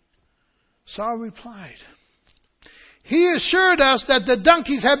 Saul replied, he assured us that the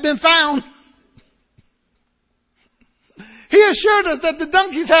donkeys have been found. He assured us that the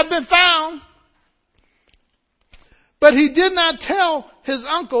donkeys have been found. But he did not tell his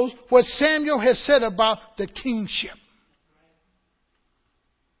uncles what Samuel had said about the kingship.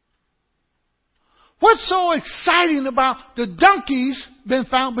 What's so exciting about the donkeys been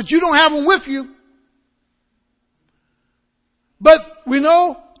found, but you don't have them with you? But we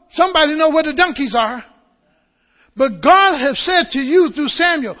know, somebody know where the donkeys are. But God has said to you through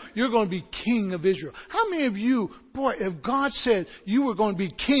Samuel, you're going to be king of Israel. How many of you, boy, if God said you were going to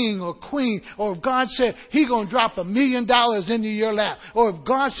be king or queen, or if God said He's going to drop $1 million into your lap, or if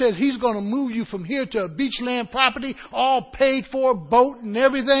God said He's going to move you from here to a beachland property, all paid for, boat and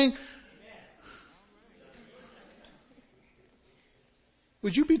everything,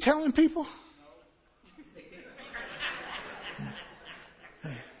 would you be telling people?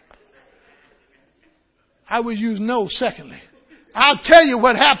 I would use no secondly. I'll tell you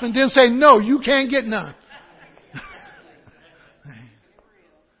what happened, then say, no, you can't get none.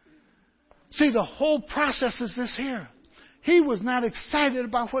 See, the whole process is this here. He was not excited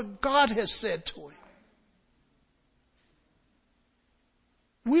about what God has said to him.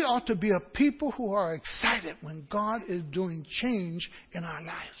 We ought to be a people who are excited when God is doing change in our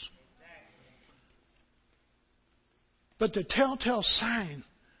lives. But the telltale sign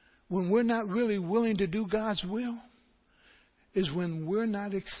when we're not really willing to do God's will is when we're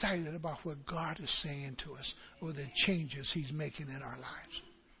not excited about what God is saying to us or the changes He's making in our lives.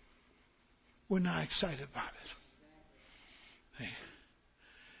 We're not excited about it.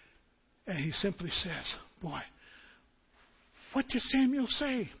 And he simply says, boy, what did Samuel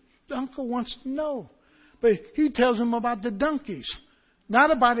say? The uncle wants to know. But he tells him about the donkeys,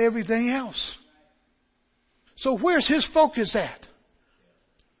 not about everything else. So where's his focus at?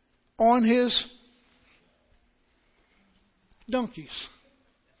 On his donkeys.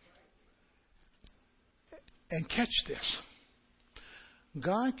 And catch this.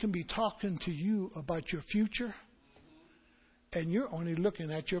 God can be talking to you about your future, and you're only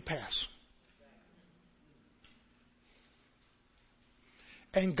looking at your past.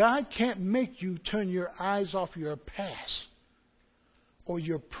 And God can't make you turn your eyes off your past or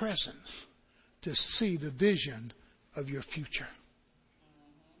your present to see the vision of your future.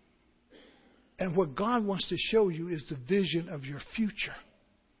 And what God wants to show you is the vision of your future.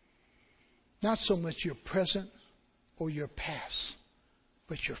 Not so much your present or your past,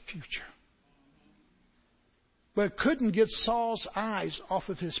 but your future. But couldn't get Saul's eyes off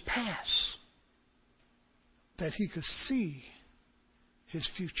of his past that he could see his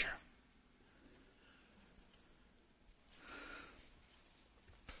future.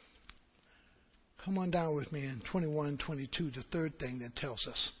 Come on down with me in 21-22, the third thing that tells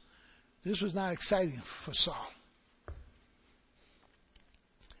us. This was not exciting for Saul.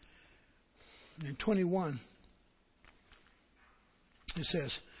 In 21, it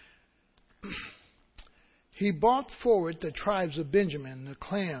says, he brought forward the tribes of Benjamin, the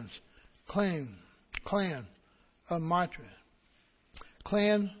clan of Matra.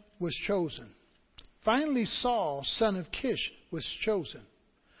 Clan was chosen. Finally, Saul, son of Kish, was chosen.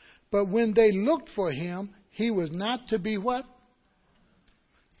 But when they looked for him, he was not to be what?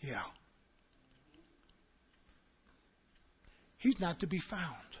 Yeah. He's not to be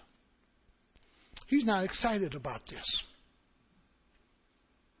found. He's not excited about this.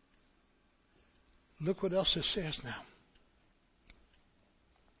 Look what else it says now.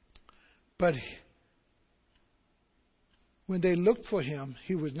 But when they looked for him,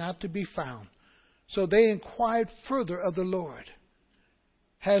 he was not to be found. So they inquired further of the Lord,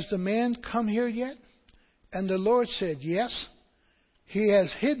 has the man come here yet? And the Lord said, yes, he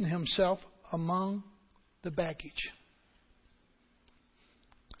has hidden himself among the baggage.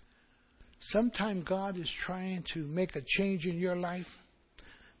 Sometimes God is trying to make a change in your life,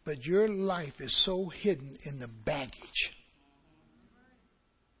 but your life is so hidden in the baggage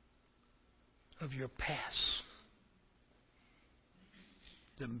of your past,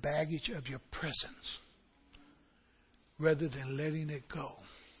 the baggage of your presence, rather than letting it go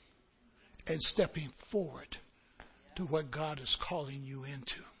and stepping forward to what God is calling you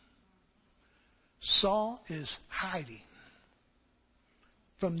into. Saul is hiding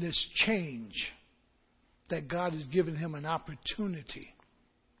from this change that God has given him an opportunity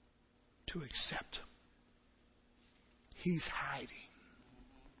to accept. He's hiding.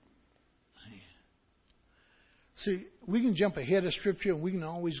 See, we can jump ahead of Scripture and we can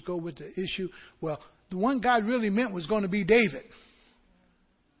always go with the issue. Well, the one God really meant was going to be David.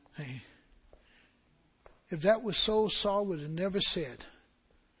 Hey, if that was so, Saul would have never said,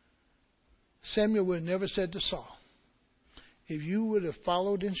 Samuel would have never said to Saul, if you would have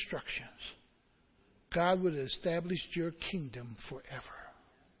followed instructions, God would have established your kingdom forever.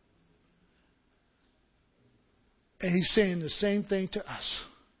 And he's saying the same thing to us.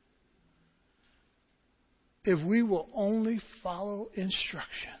 If we will only follow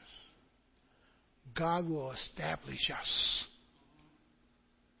instructions, God will establish us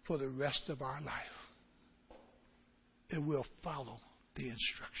for the rest of our life. It will follow the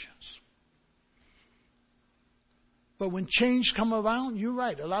instructions. But when change come around, you're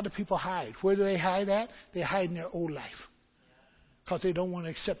right. A lot of people hide. Where do they hide at? They hide in their old life because they don't want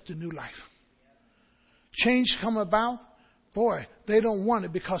to accept the new life. Change come about, boy, they don't want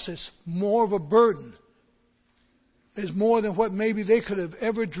it because it's more of a burden. It's more than what maybe they could have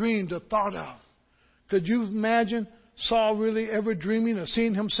ever dreamed or thought of. Could you imagine Saul really ever dreaming of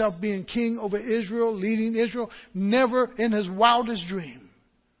seeing himself being king over Israel, leading Israel? Never in his wildest dream.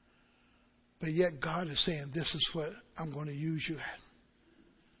 But yet God is saying, this is what I'm going to use you at.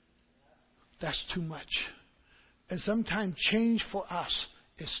 That's too much. And sometimes change for us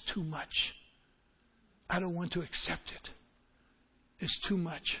is too much. I don't want to accept it. It's too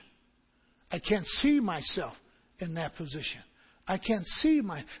much. I can't see myself in that position. I can't see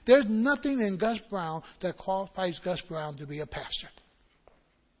there's nothing in Gus Brown that qualifies Gus Brown to be a pastor.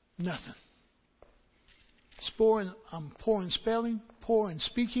 Nothing. I'm poor in spelling, poor in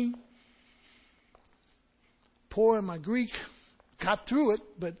speaking, poor in my Greek. Got through it,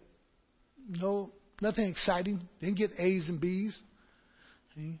 but nothing exciting. Didn't get A's and B's.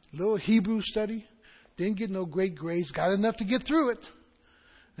 Little Hebrew study. Didn't get no great grades. Got enough to get through it.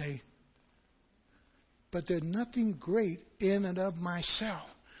 But there's nothing great in and of myself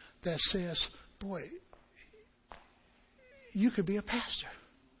that says, boy, you could be a pastor.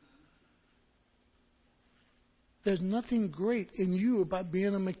 There's nothing great in you about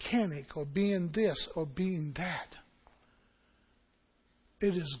being a mechanic or being this or being that.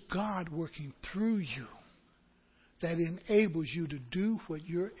 It is God working through you that enables you to do what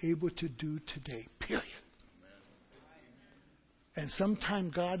you're able to do today, period. And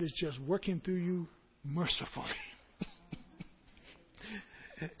sometimes God is just working through you mercifully.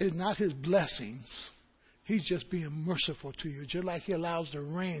 It's not his blessings. He's just being merciful to you, just like he allows the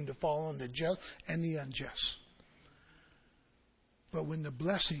rain to fall on the just and the unjust. But when the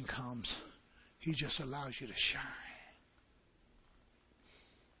blessing comes, he just allows you to shine.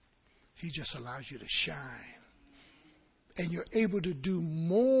 He just allows you to shine. And you're able to do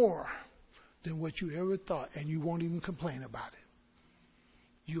more than what you ever thought, and you won't even complain about it.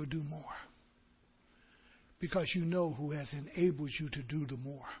 You'll do more. Because you know who has enabled you to do the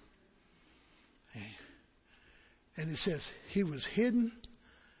more. And it says, he was hidden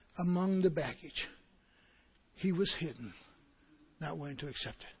among the baggage. He was hidden, not willing to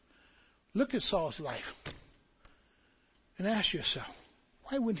accept it. Look at Saul's life. And ask yourself,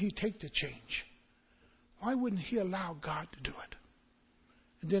 why wouldn't he take the change? Why wouldn't he allow God to do it?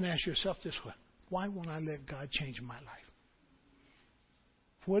 And then ask yourself this way, why won't I let God change my life?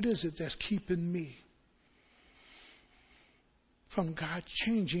 What is it that's keeping me from God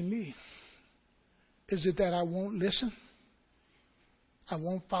changing me? Is it that I won't listen? I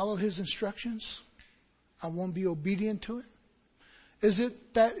won't follow his instructions? I won't be obedient to it? Is it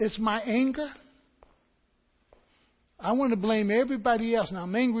that it's my anger? I want to blame everybody else, and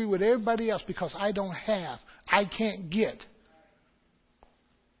I'm angry with everybody else because I don't have, I can't get.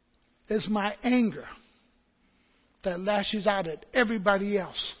 It's my anger that lashes out at everybody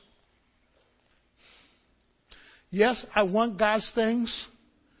else. Yes, I want God's things.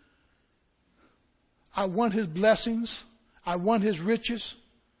 I want His blessings. I want His riches.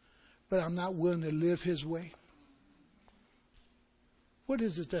 But I'm not willing to live His way. What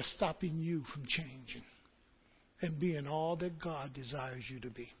is it that's stopping you from changing and being all that God desires you to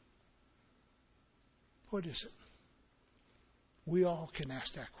be? What is it? We all can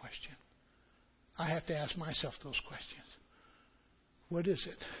ask that question. I have to ask myself those questions. What is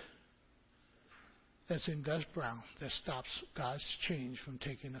it that's in Gus Brown that stops God's change from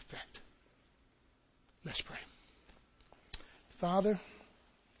taking effect? Let's pray. Father,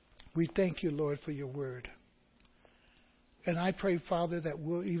 we thank you, Lord, for your word. And I pray, Father, that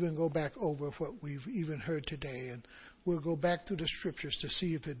we'll even go back over what we've even heard today, and we'll go back through the scriptures to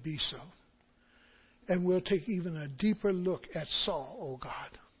see if it be so. And we'll take even a deeper look at Saul, oh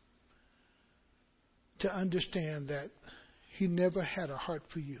God, to understand that he never had a heart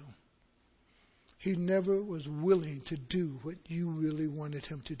for you. He never was willing to do what you really wanted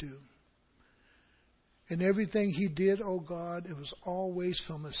him to do. And everything he did, oh God, it was always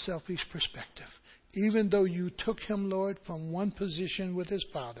from a selfish perspective. Even though you took him, Lord, from one position with his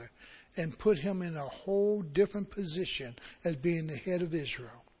father and put him in a whole different position as being the head of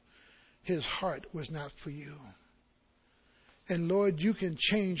Israel, his heart was not for you. And Lord, you can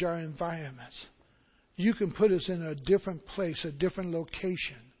change our environments. You can put us in a different place, a different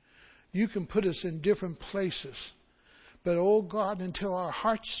location. You can put us in different places. But, oh God, until our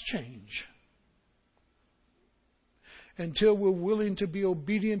hearts change, until we're willing to be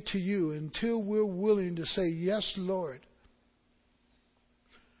obedient to you, until we're willing to say, yes, Lord,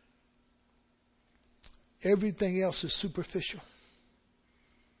 everything else is superficial.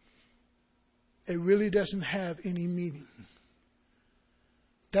 It really doesn't have any meaning.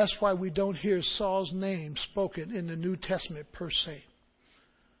 That's why we don't hear Saul's name spoken in the New Testament per se.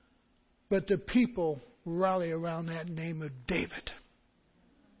 But the people rally around that name of David.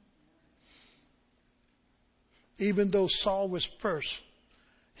 Even though Saul was first,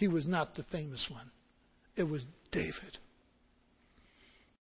 he was not the famous one. It was David.